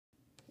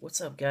What's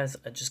up, guys?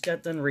 I just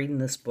got done reading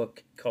this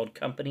book called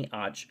Company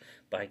Atych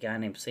by a guy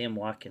named Sam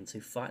Watkins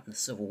who fought in the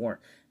Civil War.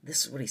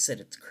 This is what he said.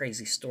 It's a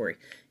crazy story.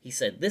 He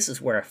said, "This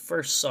is where I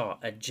first saw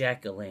a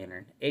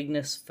jack-o'-lantern,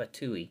 Ignis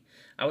Fatui.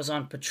 I was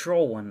on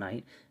patrol one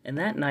night, and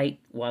that night,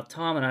 while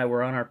Tom and I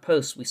were on our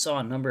posts, we saw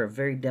a number of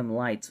very dim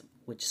lights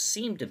which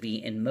seemed to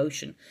be in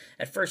motion.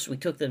 At first, we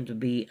took them to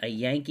be a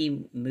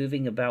Yankee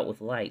moving about with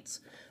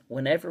lights.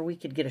 Whenever we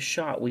could get a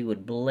shot, we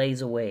would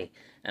blaze away.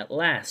 At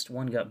last,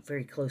 one got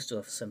very close to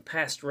us and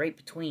passed right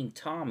between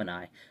Tom and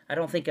I. I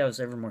don't think I was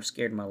ever more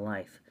scared in my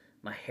life.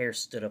 My hair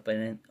stood up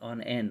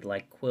on end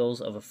like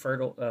quills of a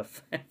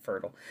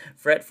fretful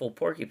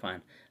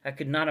porcupine. I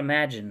could not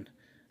imagine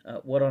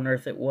what on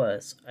earth it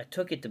was. I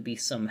took it to be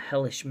some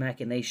hellish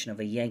machination of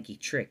a Yankee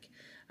trick.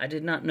 I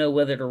did not know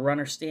whether to run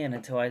or stand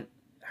until I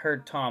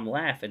heard Tom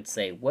laugh and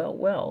say, 'Well,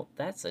 well,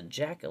 that's a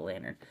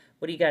jack-o'-lantern.'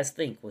 What do you guys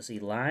think? Was he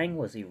lying?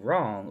 Was he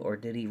wrong? Or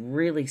did he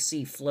really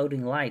see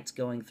floating lights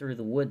going through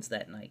the woods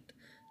that night?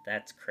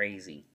 That's crazy."